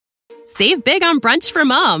Save big on brunch for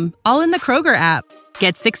mom, all in the Kroger app.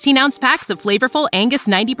 Get 16-ounce packs of flavorful Angus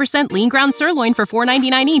 90% lean ground sirloin for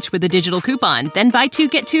 $4.99 each with a digital coupon. Then buy 2,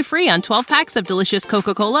 get 2 free on 12 packs of delicious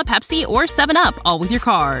Coca-Cola, Pepsi, or 7-Up, all with your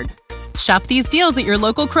card. Shop these deals at your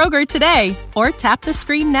local Kroger today, or tap the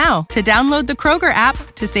screen now to download the Kroger app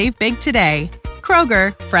to save big today.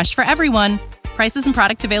 Kroger, fresh for everyone. Prices and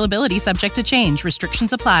product availability subject to change.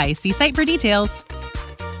 Restrictions apply. See site for details.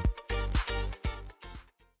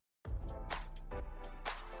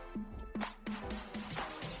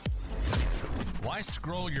 Why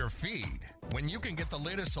scroll your feed when you can get the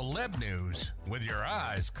latest celeb news with your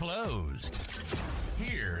eyes closed?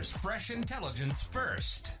 Here's fresh intelligence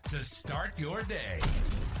first to start your day.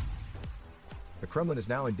 The Kremlin is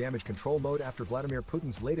now in damage control mode after Vladimir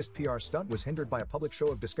Putin's latest PR stunt was hindered by a public show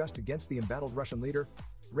of disgust against the embattled Russian leader,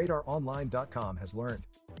 RadarOnline.com has learned.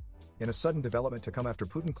 In a sudden development to come after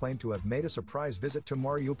Putin claimed to have made a surprise visit to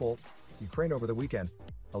Mariupol, Ukraine over the weekend,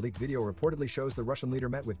 a leaked video reportedly shows the Russian leader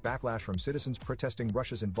met with backlash from citizens protesting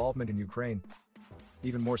Russia's involvement in Ukraine.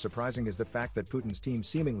 Even more surprising is the fact that Putin's team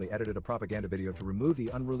seemingly edited a propaganda video to remove the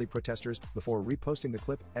unruly protesters before reposting the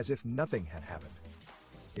clip as if nothing had happened.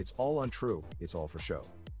 It's all untrue, it's all for show.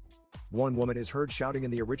 One woman is heard shouting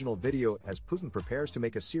in the original video as Putin prepares to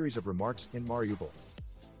make a series of remarks in Mariupol.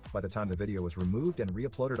 By the time the video was removed and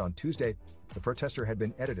re-uploaded on Tuesday, the protester had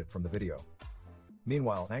been edited from the video.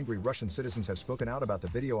 Meanwhile, angry Russian citizens have spoken out about the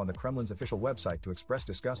video on the Kremlin's official website to express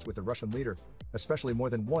disgust with the Russian leader, especially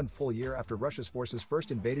more than 1 full year after Russia's forces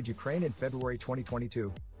first invaded Ukraine in February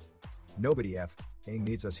 2022. Nobody f***ing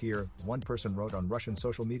needs us here, one person wrote on Russian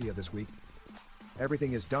social media this week.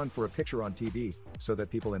 Everything is done for a picture on TV, so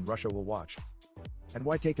that people in Russia will watch. And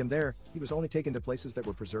why take him there? He was only taken to places that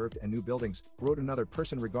were preserved and new buildings, wrote another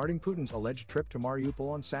person regarding Putin's alleged trip to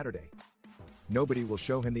Mariupol on Saturday. Nobody will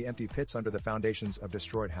show him the empty pits under the foundations of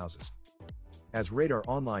destroyed houses. As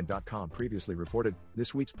RadarOnline.com previously reported,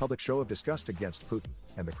 this week's public show of disgust against Putin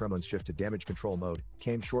and the Kremlin's shift to damage control mode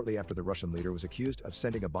came shortly after the Russian leader was accused of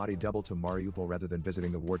sending a body double to Mariupol rather than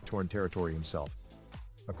visiting the war-torn territory himself.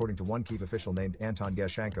 According to one Kyiv official named Anton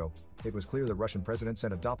Geshenko, it was clear the Russian president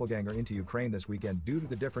sent a doppelganger into Ukraine this weekend due to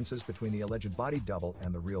the differences between the alleged body double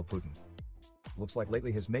and the real Putin. Looks like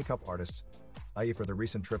lately his makeup artists, i.e. for the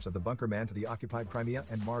recent trips of the bunker man to the occupied Crimea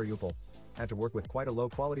and Mariupol, had to work with quite a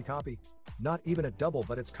low-quality copy. Not even a double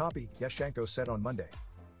but its copy, Geshenko said on Monday.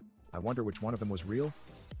 I wonder which one of them was real?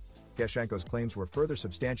 Geshenko's claims were further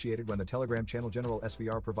substantiated when the Telegram channel General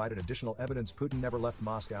SVR provided additional evidence Putin never left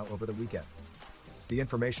Moscow over the weekend. The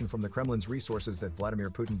information from the Kremlin's resources that Vladimir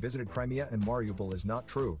Putin visited Crimea and Mariupol is not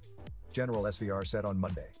true, General SVR said on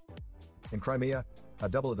Monday. In Crimea, a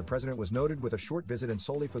double of the president was noted with a short visit and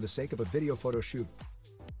solely for the sake of a video photo shoot.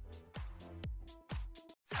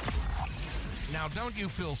 Now don't you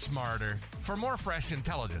feel smarter? For more fresh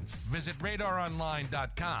intelligence, visit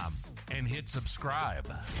RadarOnline.com and hit subscribe.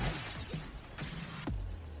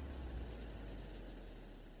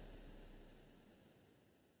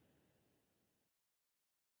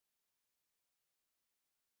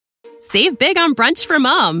 Save big on brunch for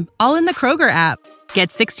mom, all in the Kroger app. Get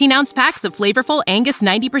 16-ounce packs of flavorful Angus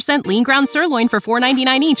 90% lean ground sirloin for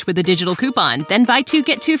 $4.99 each with a digital coupon. Then buy 2,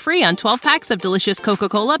 get 2 free on 12 packs of delicious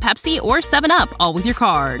Coca-Cola, Pepsi, or 7-Up, all with your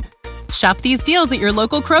card. Shop these deals at your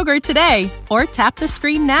local Kroger today, or tap the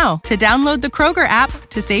screen now to download the Kroger app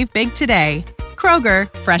to save big today.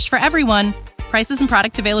 Kroger, fresh for everyone. Prices and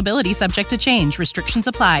product availability subject to change. Restrictions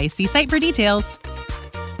apply. See site for details.